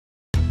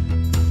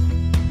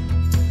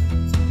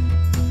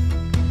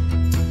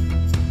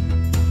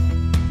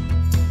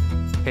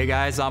Hey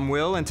guys, I'm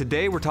Will, and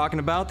today we're talking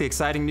about the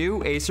exciting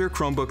new Acer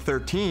Chromebook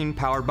 13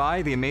 powered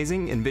by the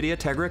amazing NVIDIA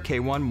Tegra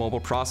K1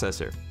 mobile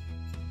processor.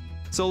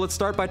 So let's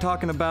start by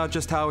talking about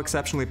just how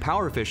exceptionally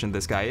power efficient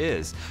this guy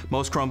is.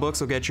 Most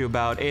Chromebooks will get you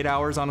about 8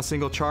 hours on a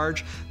single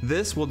charge.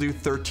 This will do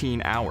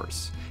 13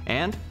 hours.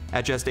 And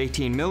at just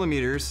 18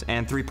 millimeters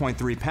and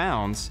 3.3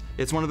 pounds,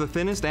 it's one of the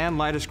thinnest and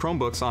lightest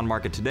Chromebooks on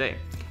market today.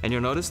 And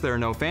you'll notice there are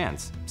no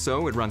fans,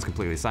 so it runs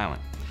completely silent.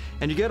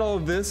 And you get all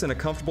of this in a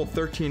comfortable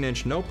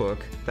 13-inch notebook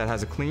that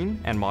has a clean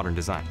and modern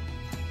design.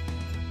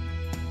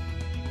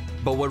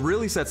 But what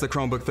really sets the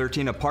Chromebook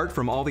 13 apart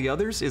from all the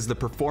others is the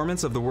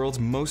performance of the world's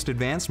most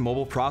advanced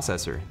mobile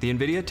processor, the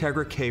NVIDIA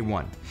Tegra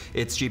K1.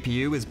 Its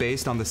GPU is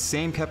based on the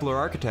same Kepler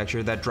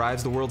architecture that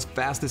drives the world's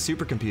fastest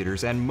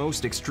supercomputers and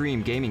most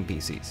extreme gaming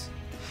PCs.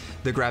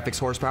 The graphics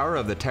horsepower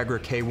of the Tegra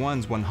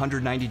K1's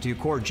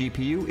 192-core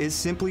GPU is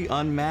simply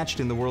unmatched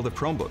in the world of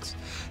Chromebooks.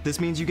 This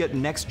means you get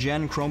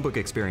next-gen Chromebook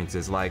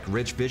experiences like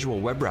rich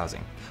visual web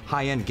browsing,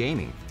 high-end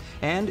gaming,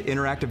 and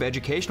interactive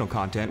educational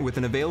content with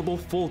an available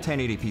full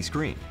 1080p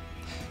screen.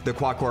 The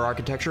quad-core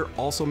architecture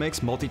also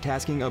makes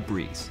multitasking a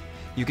breeze.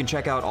 You can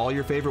check out all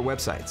your favorite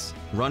websites,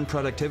 run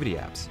productivity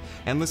apps,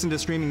 and listen to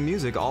streaming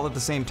music all at the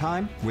same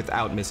time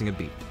without missing a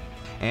beat.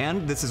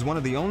 And this is one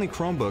of the only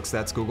Chromebooks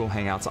that's Google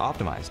Hangouts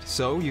optimized,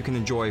 so you can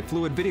enjoy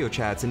fluid video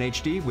chats in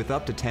HD with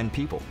up to 10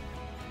 people.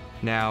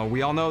 Now,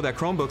 we all know that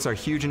Chromebooks are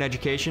huge in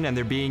education and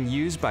they're being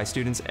used by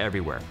students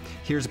everywhere.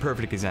 Here's a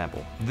perfect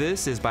example.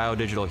 This is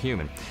BioDigital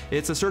Human.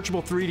 It's a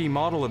searchable 3D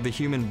model of the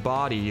human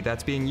body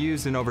that's being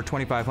used in over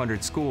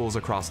 2,500 schools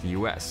across the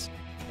US.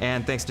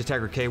 And thanks to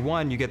Tegra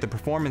K1, you get the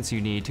performance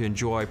you need to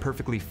enjoy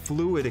perfectly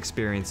fluid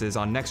experiences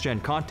on next-gen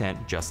content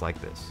just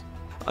like this.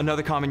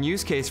 Another common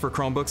use case for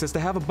Chromebooks is to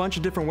have a bunch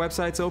of different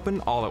websites open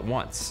all at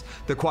once.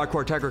 The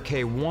quad-core Tegra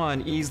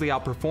K1 easily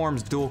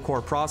outperforms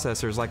dual-core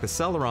processors like the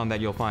Celeron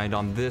that you'll find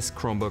on this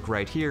Chromebook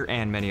right here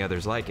and many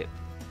others like it.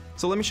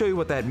 So let me show you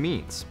what that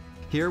means.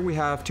 Here we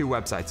have two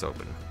websites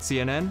open,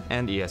 CNN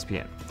and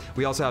ESPN.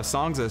 We also have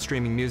Songza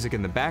streaming music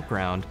in the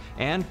background,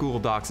 and Google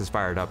Docs is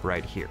fired up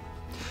right here.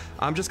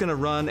 I'm just going to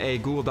run a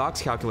Google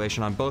Docs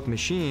calculation on both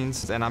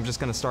machines, and I'm just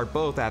going to start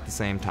both at the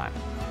same time.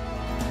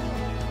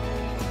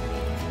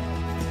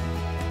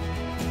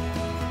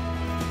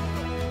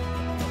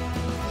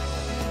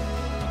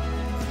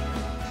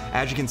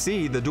 As you can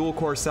see, the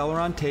dual-core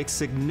Celeron takes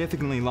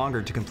significantly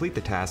longer to complete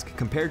the task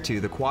compared to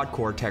the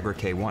quad-core Tegra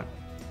K1.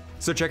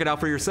 So check it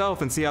out for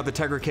yourself and see how the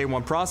Tegra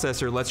K1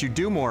 processor lets you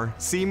do more,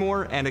 see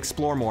more, and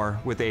explore more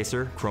with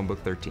Acer Chromebook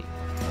 13.